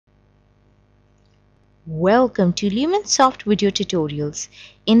Welcome to LumenSoft video tutorials.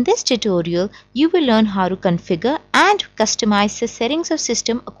 In this tutorial, you will learn how to configure and customize the settings of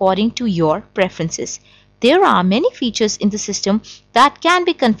system according to your preferences. There are many features in the system that can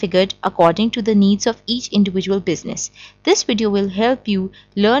be configured according to the needs of each individual business. This video will help you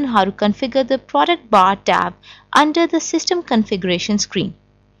learn how to configure the product bar tab under the system configuration screen.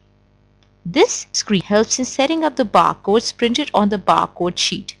 This screen helps in setting up the barcodes printed on the barcode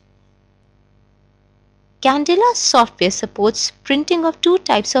sheet. Candela software supports printing of two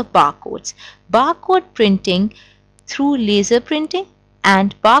types of barcodes: barcode printing through laser printing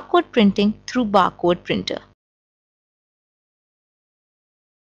and barcode printing through barcode printer.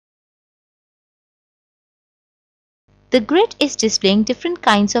 The grid is displaying different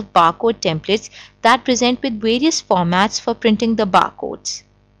kinds of barcode templates that present with various formats for printing the barcodes.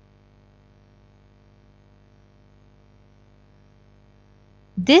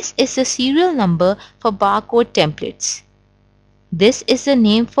 This is the serial number for barcode templates. This is the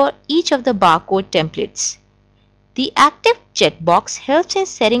name for each of the barcode templates. The active checkbox helps in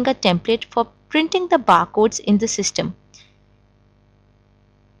setting a template for printing the barcodes in the system.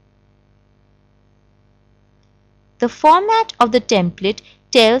 The format of the template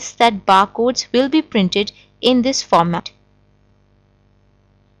tells that barcodes will be printed in this format.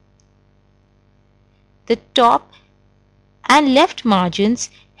 The top and left margins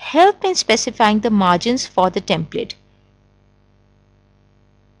help in specifying the margins for the template.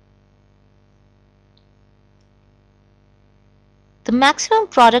 The maximum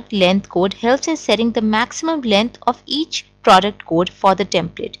product length code helps in setting the maximum length of each product code for the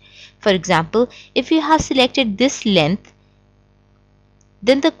template. For example, if you have selected this length,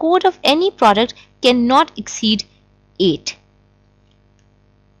 then the code of any product cannot exceed 8.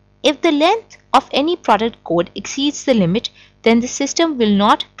 If the length of any product code exceeds the limit, then the system will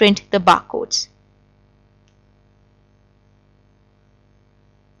not print the barcodes.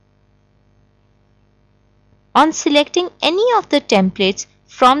 On selecting any of the templates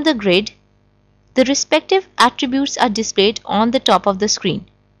from the grid, the respective attributes are displayed on the top of the screen.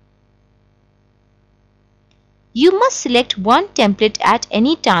 You must select one template at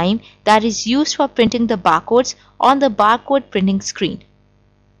any time that is used for printing the barcodes on the barcode printing screen.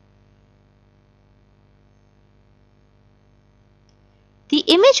 The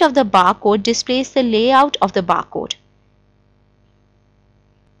image of the barcode displays the layout of the barcode.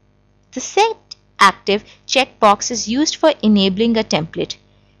 The Set Active checkbox is used for enabling a template.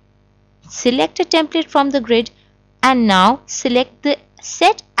 Select a template from the grid and now select the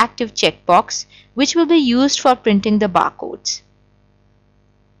Set Active checkbox, which will be used for printing the barcodes.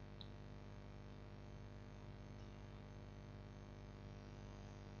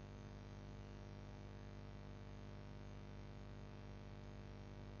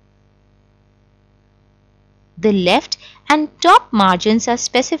 The left and top margins are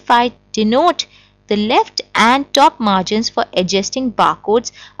specified to denote the left and top margins for adjusting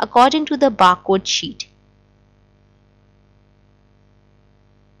barcodes according to the barcode sheet.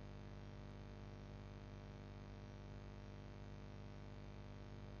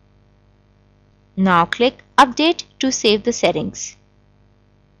 Now click Update to save the settings.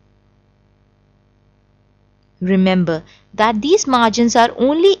 Remember that these margins are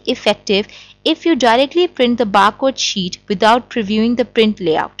only effective if you directly print the barcode sheet without previewing the print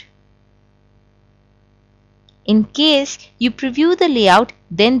layout. In case you preview the layout,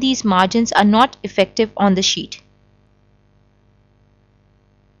 then these margins are not effective on the sheet.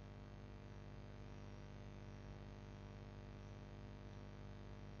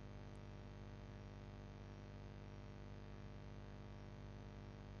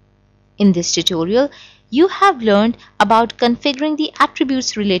 In this tutorial, you have learned about configuring the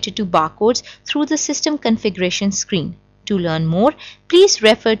attributes related to barcodes through the system configuration screen. To learn more, please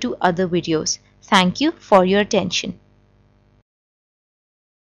refer to other videos. Thank you for your attention.